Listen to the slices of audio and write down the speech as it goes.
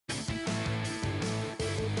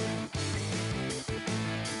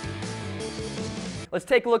let's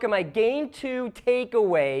take a look at my Game 2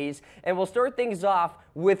 takeaways, and we'll start things off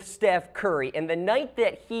with Steph Curry. And the night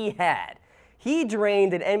that he had, he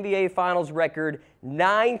drained an NBA Finals record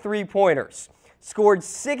 9 3-pointers, scored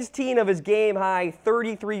 16 of his game-high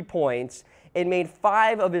 33 points, and made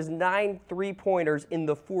 5 of his 9 3-pointers in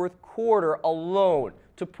the fourth quarter alone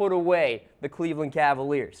to put away the Cleveland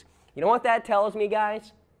Cavaliers. You know what that tells me,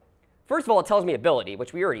 guys? First of all, it tells me ability,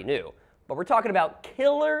 which we already knew. But we're talking about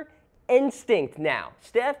killer instinct now.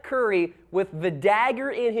 Steph Curry with the dagger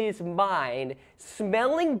in his mind,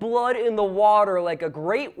 smelling blood in the water like a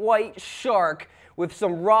great white shark with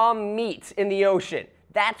some raw meat in the ocean.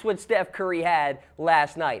 That's what Steph Curry had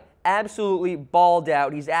last night. Absolutely balled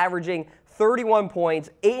out. He's averaging 31 points,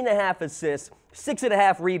 8.5 assists,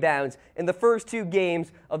 6.5 rebounds in the first 2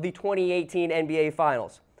 games of the 2018 NBA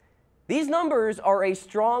Finals. These numbers are a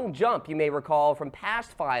strong jump, you may recall, from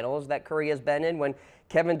past finals that Curry has been in when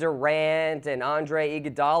Kevin Durant and Andre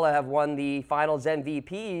Iguodala have won the Finals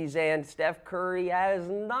MVPs and Steph Curry has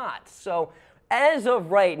not. So as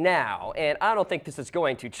of right now, and I don't think this is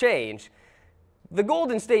going to change, the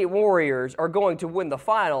Golden State Warriors are going to win the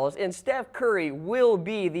Finals, and Steph Curry will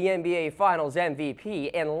be the NBA Finals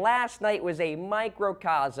MVP. And last night was a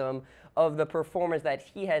microcosm of the performance that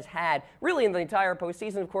he has had really in the entire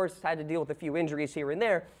postseason. Of course, had to deal with a few injuries here and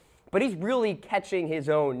there, but he's really catching his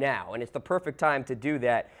own now, and it's the perfect time to do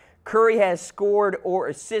that. Curry has scored or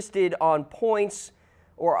assisted on points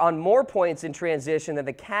or on more points in transition than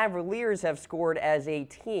the Cavaliers have scored as a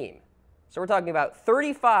team. So we're talking about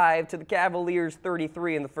 35 to the Cavaliers'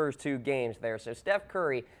 33 in the first 2 games there. So Steph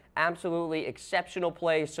Curry, absolutely exceptional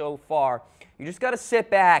play so far. You just got to sit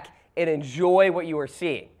back and enjoy what you are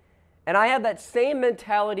seeing. And I have that same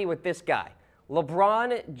mentality with this guy.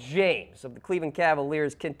 LeBron James of the Cleveland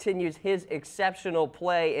Cavaliers continues his exceptional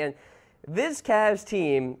play. And this Cavs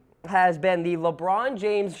team has been the LeBron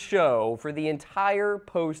James show for the entire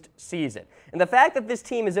postseason. And the fact that this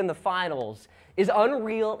team is in the finals is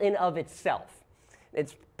unreal in of itself.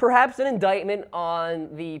 It's perhaps an indictment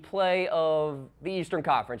on the play of the Eastern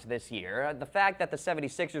Conference this year. The fact that the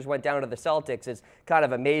 76ers went down to the Celtics is kind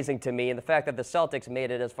of amazing to me, and the fact that the Celtics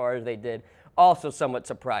made it as far as they did, also somewhat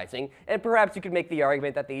surprising. And perhaps you could make the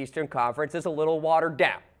argument that the Eastern Conference is a little watered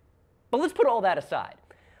down. But let's put all that aside.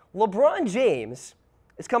 LeBron James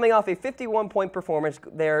is coming off a 51-point performance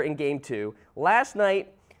there in Game 2. Last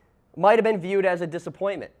night might have been viewed as a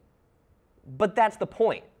disappointment. But that's the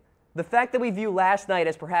point. The fact that we view last night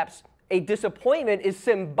as perhaps a disappointment is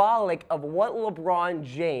symbolic of what LeBron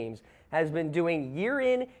James has been doing year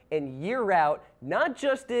in and year out, not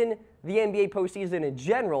just in the NBA postseason in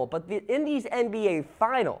general, but in these NBA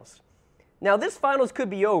Finals. Now, this Finals could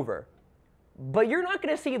be over, but you're not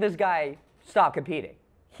going to see this guy stop competing.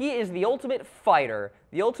 He is the ultimate fighter,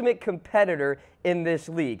 the ultimate competitor in this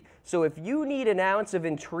league. So if you need an ounce of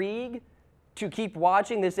intrigue to keep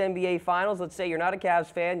watching this NBA Finals, let's say you're not a Cavs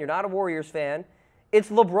fan, you're not a Warriors fan, it's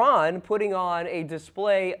LeBron putting on a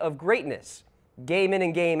display of greatness, game in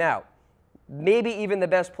and game out. Maybe even the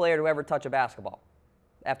best player to ever touch a basketball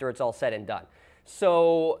after it's all said and done.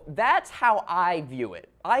 So that's how I view it.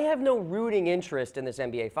 I have no rooting interest in this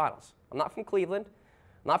NBA Finals. I'm not from Cleveland,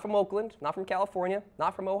 not from Oakland, not from California,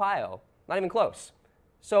 not from Ohio, not even close.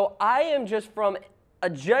 So I am just from a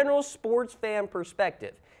general sports fan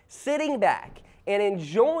perspective, sitting back and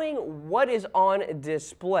enjoying what is on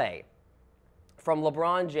display from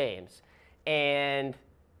LeBron James and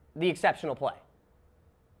the exceptional play.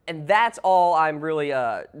 And that's all I'm really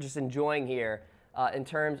just enjoying here in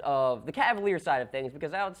terms of the Cavaliers side of things,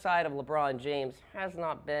 because outside of LeBron James has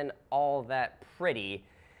not been all that pretty,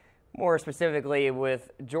 more specifically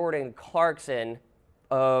with Jordan Clarkson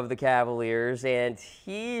of the Cavaliers, and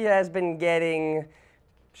he has been getting,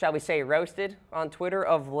 shall we say, roasted on Twitter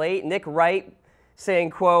of late. Nick Wright saying,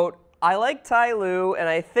 quote, "I like Ty Lue, and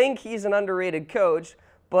I think he's an underrated coach,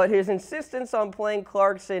 but his insistence on playing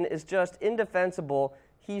Clarkson is just indefensible.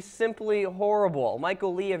 He's simply horrible."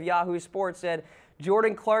 Michael Lee of Yahoo Sports said,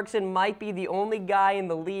 "Jordan Clarkson might be the only guy in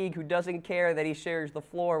the league who doesn't care that he shares the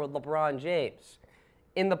floor with LeBron James."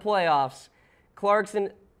 In the playoffs,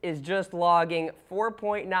 Clarkson is just logging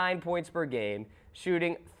 4.9 points per game,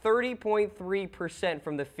 shooting 30.3%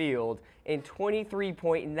 from the field and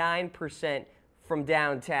 23.9% from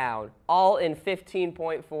downtown, all in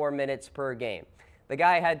 15.4 minutes per game. The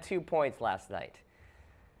guy had 2 points last night.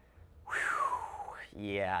 Whew.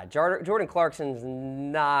 Yeah, Jordan Clarkson's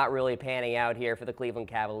not really panning out here for the Cleveland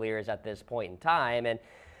Cavaliers at this point in time. And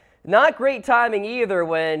Not great timing either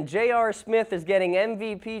when J.R. Smith is getting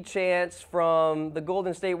MVP chants from the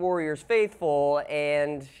Golden State Warriors faithful,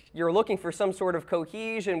 and you're looking for some sort of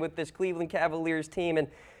cohesion with this Cleveland Cavaliers team, and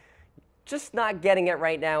just not getting it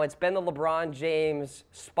right now. It's been the LeBron James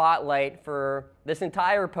spotlight for this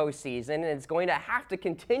entire postseason, and it's going to have to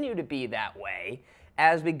continue to be that way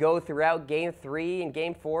as we go throughout Game 3 and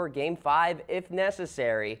Game 4, Game 5, if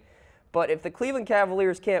necessary. But if the Cleveland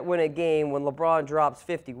Cavaliers can't win a game when LeBron drops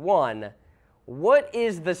 51, what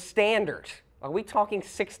is the standard? Are we talking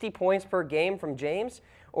 60 points per game from James?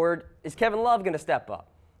 Or is Kevin Love going to step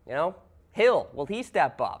up? You know, Hill, will he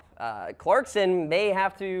step up? Clarkson may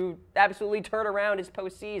have to absolutely turn around his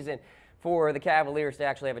postseason for the Cavaliers to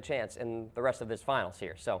actually have a chance in the rest of this finals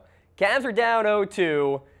here. So Cavs are down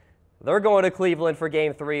 0-2. They're going to Cleveland for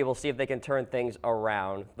Game 3. We'll see if they can turn things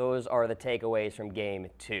around. Those are the takeaways from Game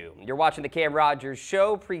 2. You're watching the Cam Rogers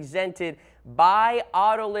Show, presented by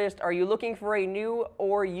Autolist. Are you looking for a new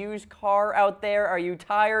or used car out there? Are you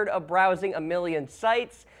tired of browsing a million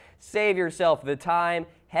sites? Save yourself the time.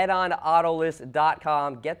 Head on to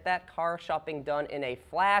Autolist.com. Get that car shopping done in a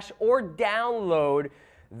flash, or download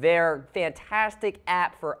their fantastic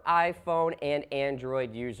app for iPhone and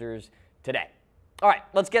Android users today. All right,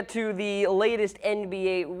 let's get to the latest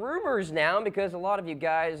NBA rumors now, because a lot of you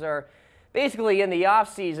guys are basically in the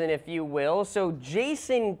offseason, if you will. So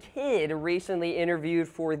Jason Kidd recently interviewed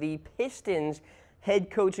for the Pistons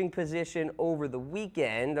head coaching position over the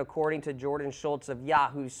weekend, according to Jordan Schultz of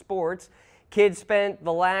Yahoo Sports. Kidd spent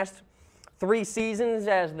the last 3 seasons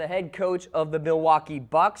as the head coach of the Milwaukee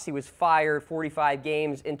Bucks. He was fired 45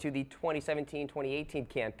 games into the 2017-2018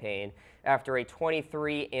 campaign after a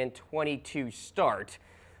 23-22 start.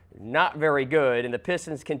 Not very good, and the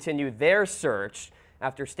Pistons continue their search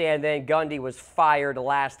after Stan Van Gundy was fired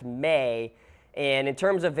last May. And in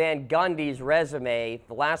terms of Van Gundy's resume,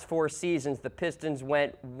 the last 4 seasons, the Pistons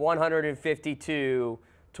went 152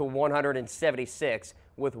 to 176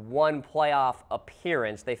 with 1 playoff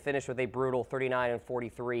appearance. They finished with a brutal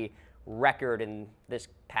 39-43 record in this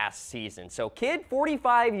past season. So Kidd,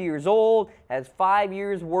 45 years old, has 5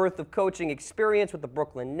 years worth of coaching experience with the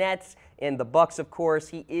Brooklyn Nets and the Bucks, of course.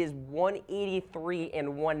 He is 183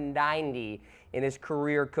 and 190 in his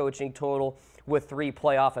career coaching total with 3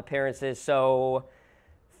 playoff appearances. So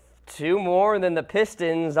 2 more than the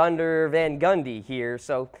Pistons under Van Gundy here.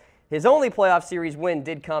 So his only playoff series win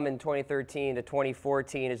did come in 2013 to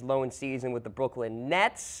 2014, his lone season with the Brooklyn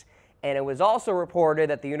Nets. And it was also reported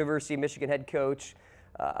that the University of Michigan head coach,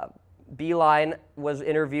 Beilein, was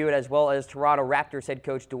interviewed, as well as Toronto Raptors head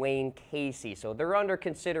coach Dwayne Casey. So they're under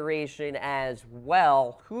consideration as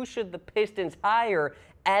well. Who should the Pistons hire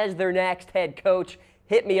as their next head coach?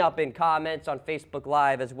 Hit me up in comments on Facebook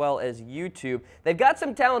Live as well as YouTube. They've got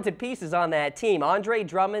some talented pieces on that team. Andre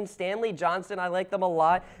Drummond, Stanley Johnson, I like them a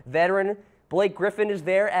lot. Veteran Blake Griffin is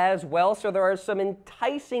there as well. So there are some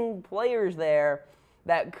enticing players there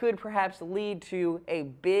that could perhaps lead to a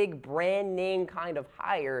big brand name kind of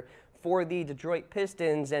hire for the Detroit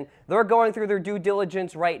Pistons. And they're going through their due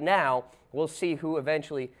diligence right now. We'll see who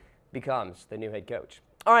eventually becomes the new head coach.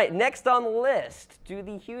 All right, next on the list, do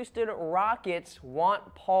the Houston Rockets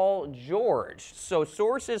want Paul George? So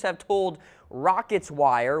sources have told Rockets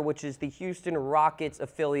Wire, which is the Houston Rockets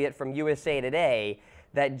affiliate from USA Today,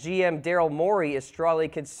 that GM Daryl Morey is strongly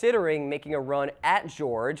considering making a run at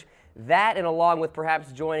George. That, and along with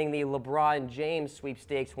perhaps joining the LeBron James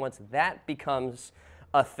sweepstakes once that becomes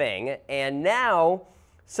a thing. And now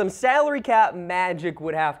some salary cap magic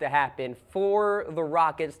would have to happen for the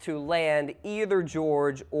Rockets to land either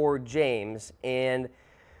George or James. And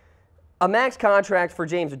a max contract for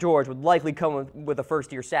James or George would likely come with a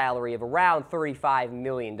first-year salary of around $35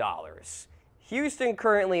 million. Houston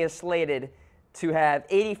currently is slated to have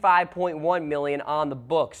 $85.1 million on the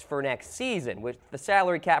books for next season, with the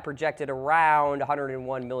salary cap projected around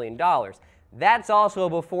 $101 million. That's also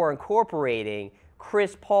before incorporating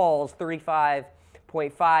Chris Paul's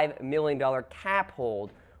 $35.5 million cap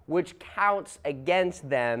hold, which counts against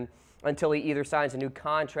them until he either signs a new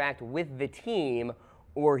contract with the team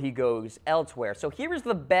or he goes elsewhere. So here's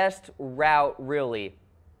the best route, really,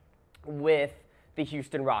 with the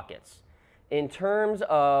Houston Rockets in terms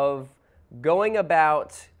of going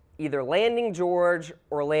about either landing George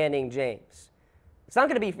or landing James. It's not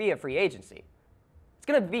going to be via free agency. It's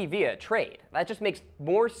going to be via trade. That just makes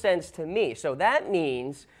more sense to me. So that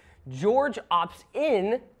means George opts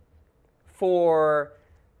in for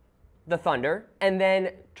the Thunder and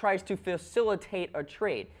then tries to facilitate a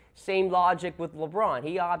trade. Same logic with LeBron.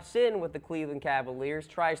 He opts in with the Cleveland Cavaliers,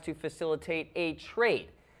 tries to facilitate a trade.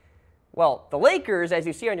 Well, the Lakers, as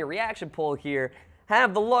you see on your reaction poll here,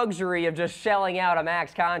 have the luxury of just shelling out a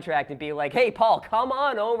max contract and be like, hey, Paul, come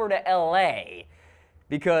on over to LA.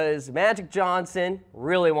 Because Magic Johnson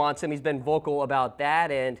really wants him. He's been vocal about that.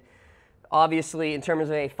 And obviously, in terms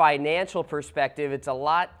of a financial perspective, it's a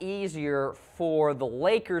lot easier for the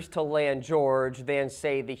Lakers to land George than,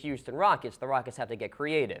 say, the Houston Rockets. The Rockets have to get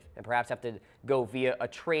creative and perhaps have to go via a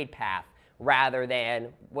trade path rather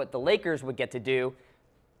than what the Lakers would get to do.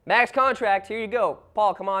 Max contract, here you go.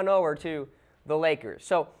 Paul, come on over to the Lakers.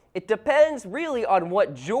 So it depends really on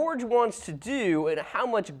what George wants to do and how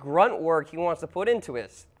much grunt work he wants to put into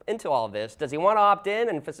all of this. Does he want to opt in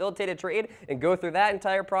and facilitate a trade and go through that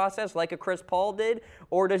entire process like a Chris Paul did?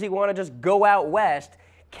 Or does he want to just go out west,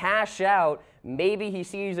 cash out, maybe he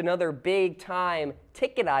sees another big-time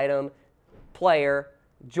ticket item player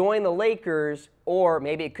join the Lakers, or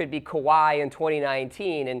maybe it could be Kawhi in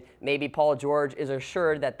 2019, and maybe Paul George is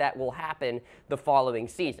assured that that will happen the following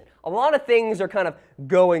season. A lot of things are kind of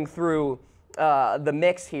going through the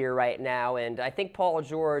mix here right now, and I think Paul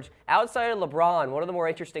George, outside of LeBron, one of the more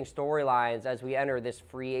interesting storylines as we enter this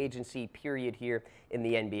free agency period here in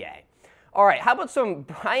the NBA. All right, how about some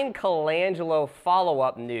Brian Colangelo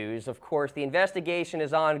follow-up news? Of course, the investigation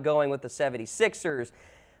is ongoing with the 76ers.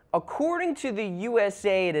 According to the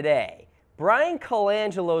USA Today, Brian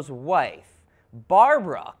Colangelo's wife,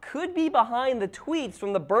 Barbara, could be behind the tweets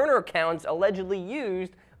from the burner accounts allegedly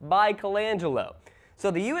used by Colangelo.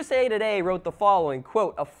 So the USA Today wrote the following,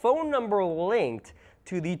 quote, "A phone number linked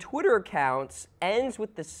to the Twitter accounts ends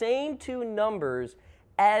with the same two numbers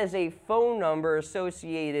as a phone number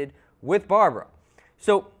associated with Barbara."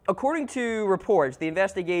 So according to reports, the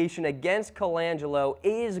investigation against Colangelo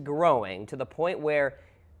is growing to the point where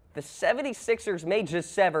the 76ers may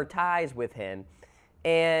just sever ties with him.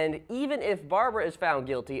 And even if Barbara is found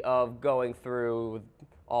guilty of going through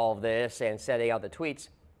all of this and sending out the tweets,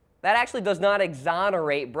 that actually does not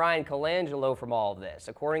exonerate Brian Colangelo from all of this,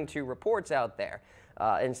 according to reports out there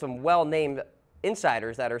and some well-named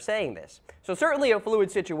insiders that are saying this. So certainly a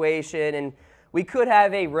fluid situation, and we could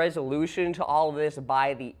have a resolution to all of this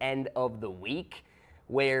by the end of the week,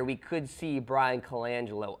 where we could see Brian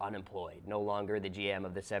Colangelo unemployed, no longer the GM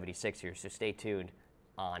of the 76ers, so stay tuned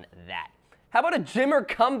on that. How about a Jimmer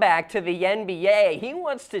comeback to the NBA? He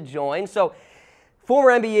wants to join. So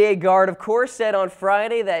former NBA guard, of course, said on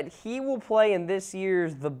Friday that he will play in this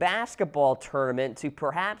year's The Basketball Tournament to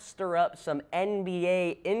perhaps stir up some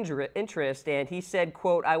NBA interest, and he said,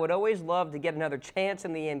 quote, "I would always love to get another chance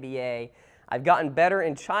in the NBA. I've gotten better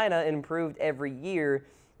in China and improved every year.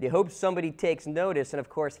 You hope somebody takes notice," and of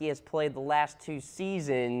course he has played the last 2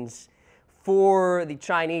 seasons for the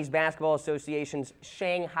Chinese Basketball Association's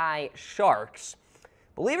Shanghai Sharks.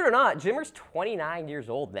 Believe it or not, Jimmer's 29 years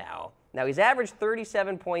old now. Now he's averaged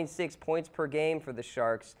 37.6 points per game for the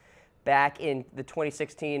Sharks back in the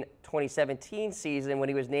 2016-2017 season when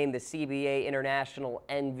he was named the CBA International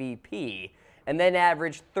MVP, and then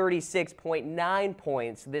averaged 36.9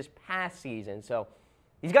 points this past season. So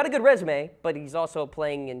he's got a good resume, but he's also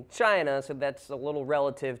playing in China, so that's a little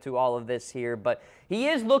relative to all of this here. But he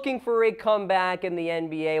is looking for a comeback in the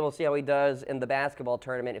NBA. We'll see how he does in the basketball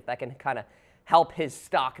tournament, if that can kind of help his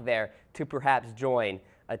stock there to perhaps join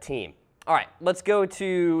a team. All right, let's go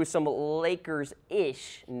to some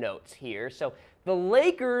Lakers-ish notes here. So the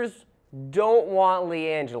Lakers don't want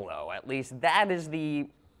LiAngelo. At least that is the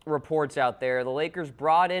reports out there. The Lakers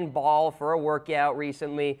brought in Ball for a workout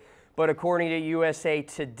recently, but according to USA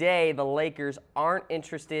Today, the Lakers aren't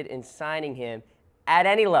interested in signing him at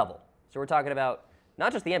any level. So we're talking about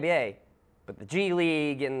not just the NBA, but the G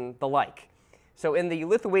League and the like. So in the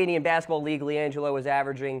Lithuanian Basketball League, LiAngelo was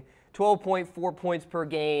averaging 12.4 points per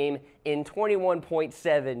game in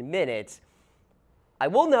 21.7 minutes. I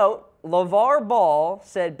will note, LeVar Ball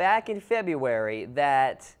said back in February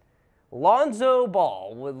that Lonzo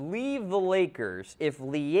Ball would leave the Lakers if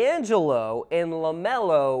LiAngelo and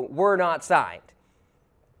LaMelo were not signed.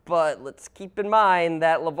 But let's keep in mind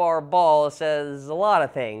that LeVar Ball says a lot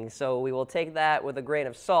of things, so we will take that with a grain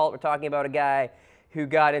of salt. We're talking about a guy who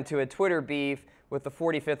got into a Twitter beef with the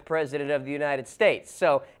 45th president of the United States.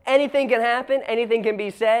 So anything can happen, anything can be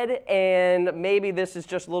said, and maybe this is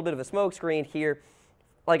just a little bit of a smokescreen here.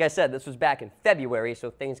 Like I said, this was back in February,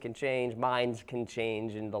 so things can change, minds can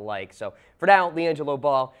change, and the like. So for now, LiAngelo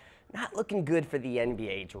Ball, not looking good for the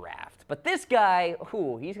NBA draft. But this guy,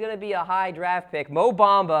 he's going to be a high draft pick, Mo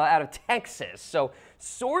Bamba out of Texas. So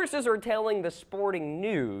sources are telling the Sporting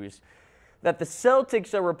News that the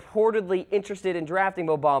Celtics are reportedly interested in drafting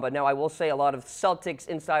Mo Bamba. Now, I will say a lot of Celtics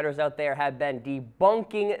insiders out there have been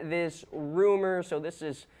debunking this rumor, so this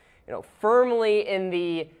is, firmly in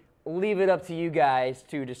the leave it up to you guys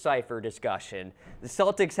to decipher discussion. The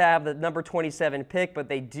Celtics have the number 27 pick, but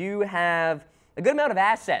they do have a good amount of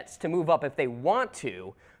assets to move up if they want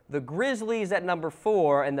to. The Grizzlies at number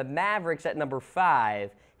 4 and the Mavericks at number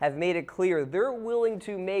 5 have made it clear they're willing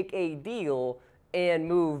to make a deal and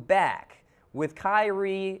move back. With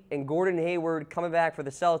Kyrie and Gordon Hayward coming back for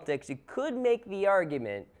the Celtics, you could make the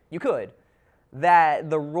argument, that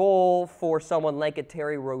the role for someone like a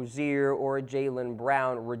Terry Rozier or a Jaylen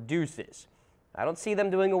Brown reduces. I don't see them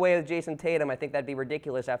doing away with Jason Tatum. I think that'd be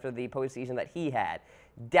ridiculous after the postseason that he had.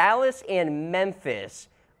 Dallas and Memphis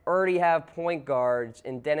already have point guards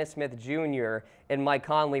in Dennis Smith Jr. and Mike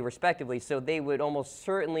Conley, respectively, so they would almost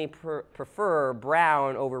certainly prefer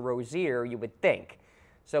Brown over Rozier, you would think.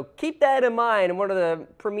 So keep that in mind. One of the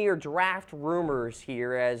premier draft rumors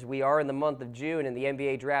here, as we are in the month of June and the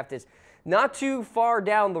NBA draft is not too far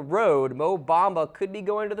down the road, Mo Bamba could be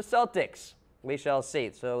going to the Celtics. We shall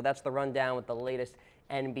see. So that's the rundown with the latest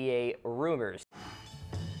NBA rumors.